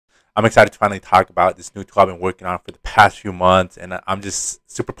I'm excited to finally talk about this new tool I've been working on for the past few months, and I'm just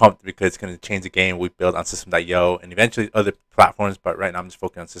super pumped because it's going to change the game we build on System.io and eventually other platforms. But right now, I'm just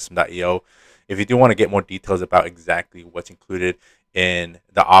focusing on System.io. If you do want to get more details about exactly what's included in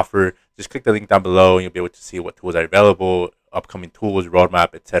the offer, just click the link down below, and you'll be able to see what tools are available, upcoming tools,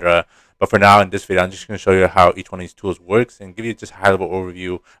 roadmap, etc. But for now, in this video, I'm just going to show you how each one of these tools works and give you just a high-level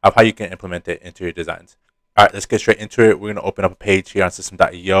overview of how you can implement it into your designs. All right, let's get straight into it. We're going to open up a page here on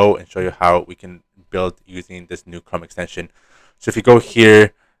System.io and show you how we can build using this new Chrome extension. So if you go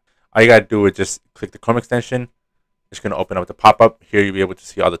here, all you got to do is just click the Chrome extension. It's going to open up the pop-up. Here you'll be able to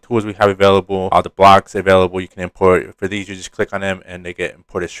see all the tools we have available, all the blocks available you can import. For these, you just click on them and they get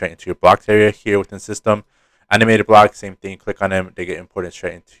imported straight into your blocks area here within System. Animated blocks, same thing. Click on them, they get imported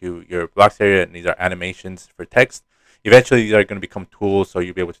straight into your blocks area, and these are animations for text. Eventually, these are going to become tools, so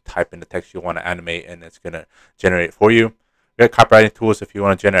you'll be able to type in the text you want to animate, and it's going to generate it for you. We got copywriting tools. If you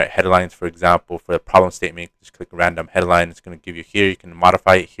want to generate headlines, for example, for a problem statement, just click random headline. It's going to give you here. You can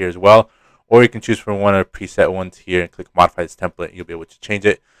modify it here as well, or you can choose from one of the preset ones here and click modify this template. You'll be able to change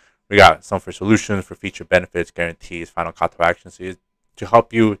it. We got some for solutions, for feature benefits, guarantees, final call to action. So to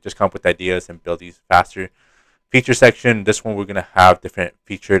help you just come up with ideas and build these faster. Feature section, this one we're going to have different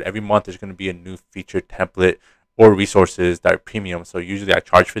featured. Every month there's going to be a new featured template or resources that are premium. So usually I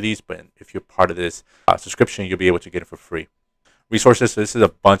charge for these, but if you're part of this subscription, you'll be able to get it for free. Resources, so this is a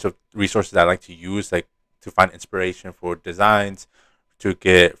bunch of resources I like to use, like to find inspiration for designs, to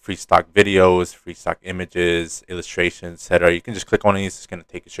get free stock videos, free stock images, illustrations, etc. You can just click on these. It's going to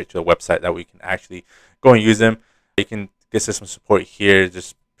take you straight to the website that we can actually go and use them. You can get system support here,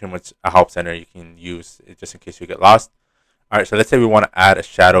 just pretty much a help center you can use just in case you get lost. All right, so let's say we want to add a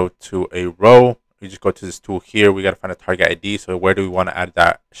shadow to a row. We just go to this tool here. We got to find a target ID. So where do we want to add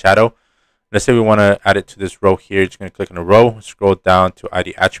that shadow? Let's say we want to add it to this row here. Just going to click on the row, scroll down to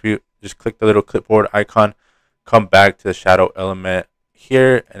ID attribute. Just click the little clipboard icon, come back to the shadow element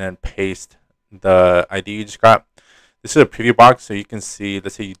here, and then paste the ID you just got. This is a preview box, so you can see,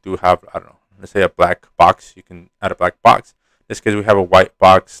 let's say you do have, I don't know, let's say a black box. You can add a black box. In this case, we have a white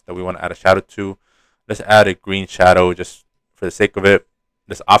box that we want to add a shadow to. Let's add a green shadow just for the sake of it.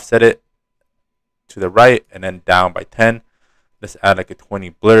 Let's offset it to the right and then down by 10. Let's add like a 20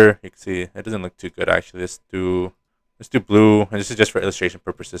 blur. You can see it doesn't look too good actually. Let's do blue, and this is just for illustration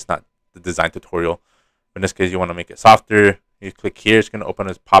purposes, not the design tutorial. But in this case, you want to make it softer. You click here, it's going to open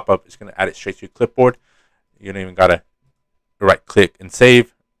this pop-up. It's going to add it straight to your clipboard. You don't even gotta right click and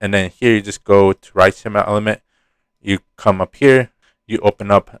save. And then here you just go to right HTML element. You come up here, you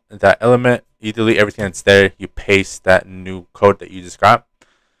open up that element, you delete everything that's there, you paste that new code that you just got,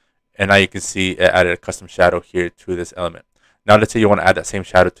 and now you can see it added a custom shadow here to this element. Now let's say you want to add that same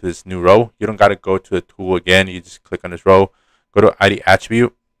shadow to this new row. You don't got to go to the tool again. You just click on this row, go to ID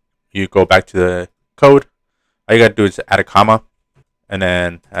attribute, you go back to the code. All you got to do is add a comma and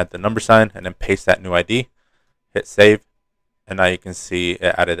then add the number sign and then paste that new ID, hit save, and now you can see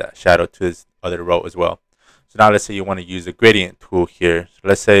it added that shadow to this other row as well. So now let's say you want to use the gradient tool here. So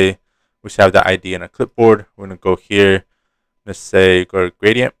let's say we have the ID in a clipboard. We're going to go here. Let's say go to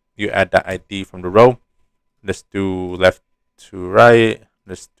gradient. You add that ID from the row. Let's do left to right.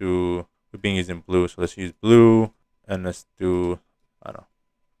 Let's do, we've been using blue, so let's use blue. And let's do, I don't know,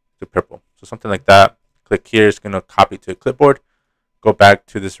 do purple. So something like that. Click here. It's going to copy to a clipboard. Go back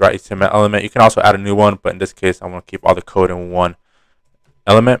to this right HTML element. You can also add a new one, but in this case, I want to keep all the code in one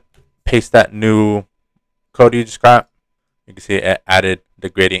element. Paste that new code you just got. You can see it added the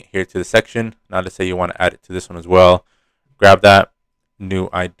gradient here to the section. Now let's say you want to add it to this one as well. Grab that new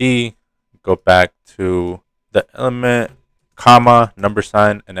ID, go back to the element, comma, number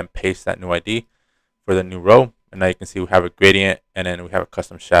sign, and then paste that new ID for the new row. And now you can see we have a gradient, and then we have a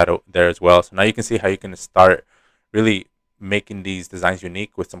custom shadow there as well. So now you can see how you can start really making these designs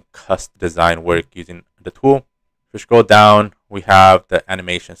unique with some custom design work using the tool. If we scroll down, we have the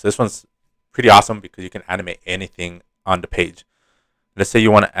animation. So this one's pretty awesome because you can animate anything on the page. Let's say you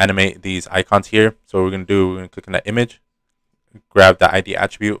want to animate these icons here. So what we're going to do, we're going to click on that image, grab the ID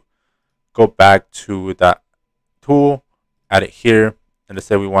attribute, go back to that tool, add it here, and let's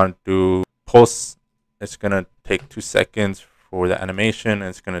say we want to do pulse. It's going to take 2 seconds for the animation, and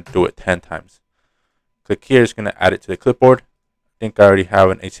it's going to do it 10 times. Click here, it's going to add it to the clipboard. I think I already have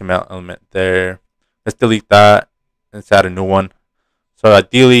an HTML element there. Let's delete that. Let's add a new one. So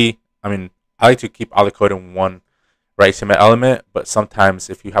ideally, I like to keep all the code in one right HTML element, but sometimes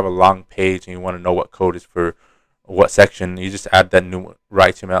if you have a long page and you want to know what code is for what section, you just add that new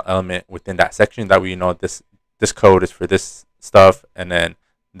right HTML element within that section. That way you know this code is for this stuff, and then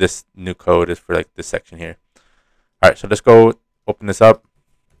this new code is for like this section here. All right, so let's go open this up.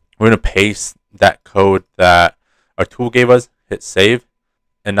 We're going to paste that code that our tool gave us, hit save,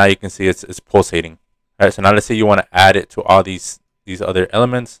 and now you can see it's pulsating. All right, so now let's say you want to add it to all these other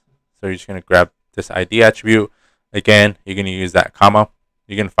elements. So you're just going to grab this ID attribute. Again, you're going to use that comma.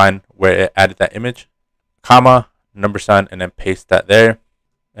 You're going to find where it added that image, comma, number sign, and then paste that there.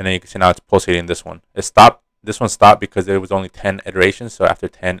 And then you can see now it's pulsating this one. It stopped. This one stopped because it was only 10 iterations. So after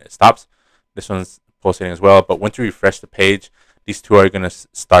 10, it stops. This one's pulsating as well. But once you refresh the page, these two are going to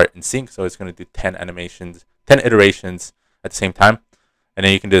start in sync. So it's going to do 10 animations, 10 iterations at the same time. And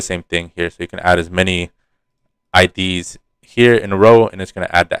then you can do the same thing here. So you can add as many IDs here in a row, and it's going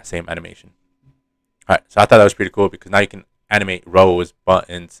to add that same animation. All right, so I thought that was pretty cool because now you can animate rows,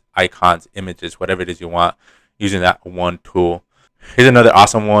 buttons, icons, images, whatever it is you want using that one tool. Here's another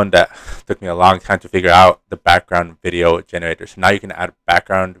awesome one that took me a long time to figure out, the background video generator. So now you can add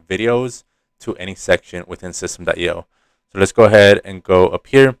background videos to any section within system.io. So let's go ahead and go up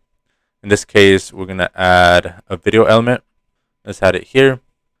here. In this case, we're going to add a video element. Let's add it here.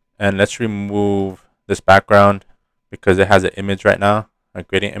 And let's remove this background because it has an image right now, a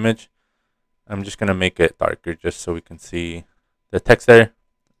gradient image. I'm just going to make it darker just so we can see the text there.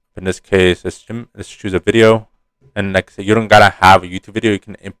 In this case, let's choose a video. And like I said, you don't gotta have a YouTube video. You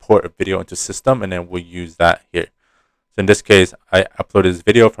can import a video into system, and then we'll use that here. So in this case, I uploaded this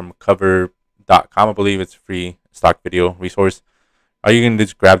video from cover.com. I believe it's free stock video resource. All you're gonna do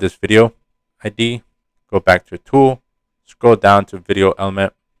is grab this video ID, go back to your tool, scroll down to video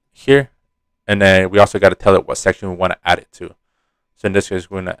element here, and then we also got to tell it what section we want to add it to. So in this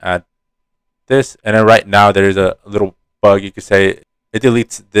case, we're gonna add this, and then right now there's a little bug. You could say it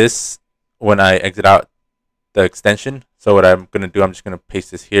deletes this when I exit out the extension. So what I'm going to do, I'm just going to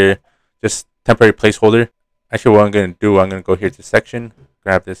paste this here, just temporary placeholder. Actually, what I'm going to do, I'm going to go here to section,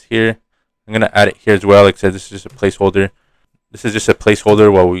 grab this here. I'm going to add it here as well. Like I said, this is just a placeholder. This is just a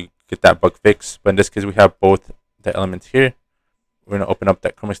placeholder while we get that bug fixed. But in this case, we have both the elements here. We're going to open up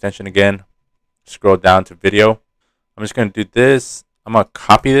that Chrome extension again, scroll down to video. I'm just going to do this. I'm going to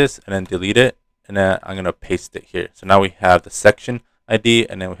copy this and then delete it. And then I'm going to paste it here. So now we have the section ID,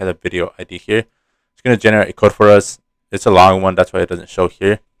 and then we have the video ID here. It's going to generate a code for us. It's a long one, that's why it doesn't show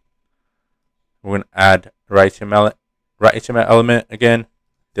here. We're going to add right HTML element again,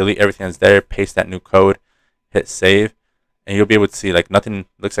 delete everything that's there, paste that new code, hit save, and you'll be able to see like nothing,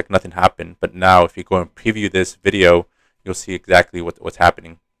 looks like nothing happened. But now if you go and preview this video, you'll see exactly what's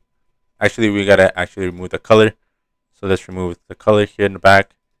happening. Actually, we got to actually remove the color. So let's remove the color here in the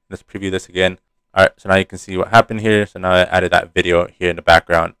back. Let's preview this again. All right, so now you can see what happened here. So now I added that video here in the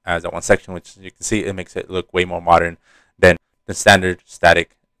background as that one section, which you can see it makes it look way more modern than the standard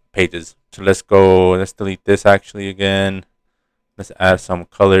static pages. So let's delete this actually again. Let's add some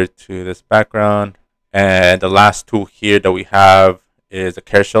color to this background. And the last tool here that we have is a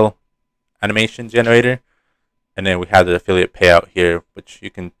carousel animation generator. And then we have the affiliate payout here, which you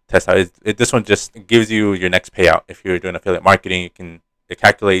can test out. This one just gives you your next payout. If you're doing affiliate marketing, it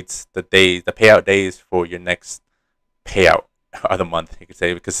calculates the payout days for your next payout of the month, you could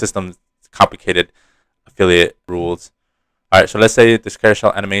say, because systems complicated affiliate rules. All right, so let's say this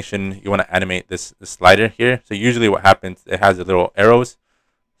carousel animation, you want to animate this slider here. So usually what happens, it has the little arrows.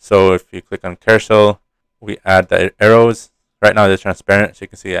 So if you click on carousel, we add the arrows. Right now they're transparent, so you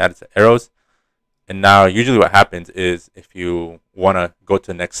can see it adds the arrows. And now usually what happens is if you want to go to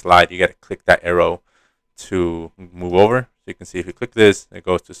the next slide, you got to click that arrow to move over. So you can see if you click this, it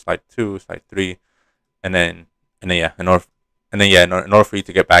goes to slide 2, slide 3, and then in order for you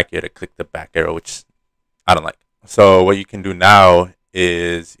to get back, you have to click the back arrow, which I don't like. So what you can do now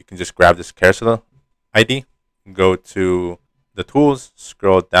is you can just grab this carousel ID, go to the tools,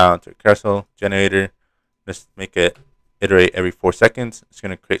 scroll down to carousel generator, just make it iterate every 4 seconds. It's going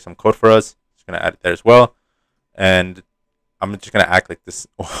to create some code for us. It's going to add it there as well. And I'm just going to act like this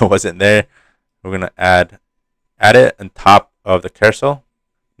wasn't there. We're going to add it on top of the carousel,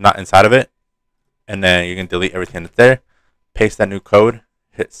 not inside of it. And then you can delete everything that's there, paste that new code,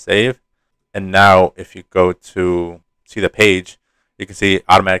 hit save. And now if you go to see the page, you can see it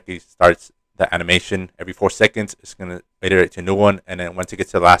automatically starts the animation every 4 seconds. It's going to iterate to a new one. And then once it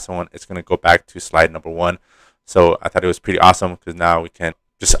gets to the last one, it's going to go back to slide number 1. So I thought it was pretty awesome because now we can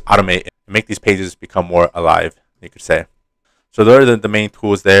just automate and make these pages become more alive, you could say. So those are the main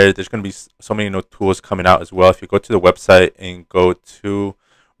tools there. There's going to be so many new tools coming out as well. If you go to the website and go to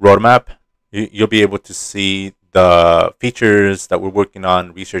roadmap, you'll be able to see the features that we're working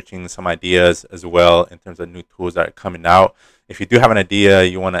on, researching some ideas as well in terms of new tools that are coming out. If you do have an idea,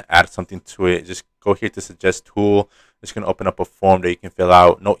 you want to add something to it, just go here to suggest tool. It's going to open up a form that you can fill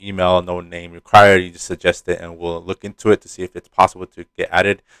out. No email, no name required. You just suggest it and we'll look into it to see if it's possible to get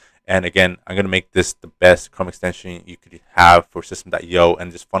added. And again, I'm going to make this the best Chrome extension you could have for System.io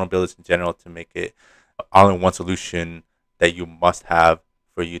and just funnel builders in general to make it all-in-one solution that you must have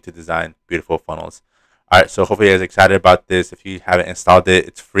for you to design beautiful funnels. All right, so hopefully you guys are excited about this. If you haven't installed it,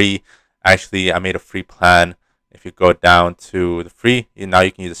 it's free. Actually, I made a free plan. If you go down to the free, now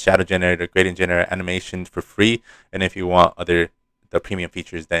you can use the shadow generator, gradient generator, animation for free. And if you want the premium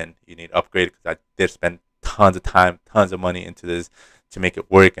features, then you need to upgrade, because I did spend tons of time, tons of money into this to make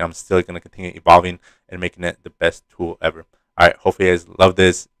it work, and I'm still going to continue evolving and making it the best tool ever. All right, hopefully you guys love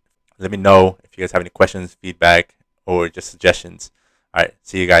this. Let me know if you guys have any questions, feedback, or just suggestions. All right,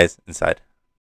 see you guys inside.